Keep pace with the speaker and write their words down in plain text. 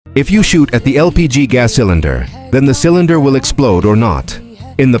If you shoot at the LPG gas cylinder, then the cylinder will explode or not.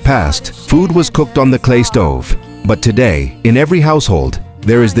 In the past, food was cooked on the clay stove, but today, in every household,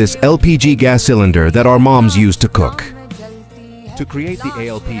 there is this LPG gas cylinder that our moms used to cook. To create the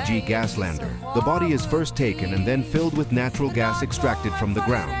LPG gas lander, the body is first taken and then filled with natural gas extracted from the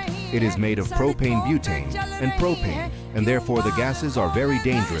ground. It is made of propane, butane, and propane, and therefore the gases are very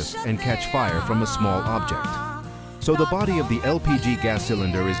dangerous and catch fire from a small object. So the body of the LPG gas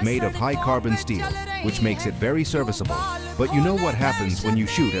cylinder is made of high-carbon steel, which makes it very serviceable. But you know what happens when you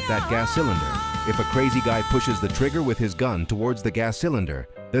shoot at that gas cylinder? If a crazy guy pushes the trigger with his gun towards the gas cylinder,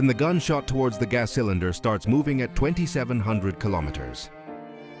 then the gun shot towards the gas cylinder starts moving at 2,700 kilometers.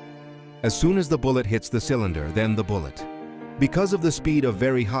 As soon as the bullet hits the cylinder, then the bullet. Because of the speed of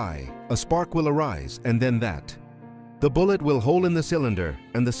very high, a spark will arise, and then that. The bullet will hole in the cylinder,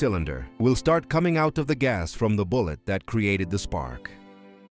 and the cylinder will start coming out of the gas from the bullet that created the spark.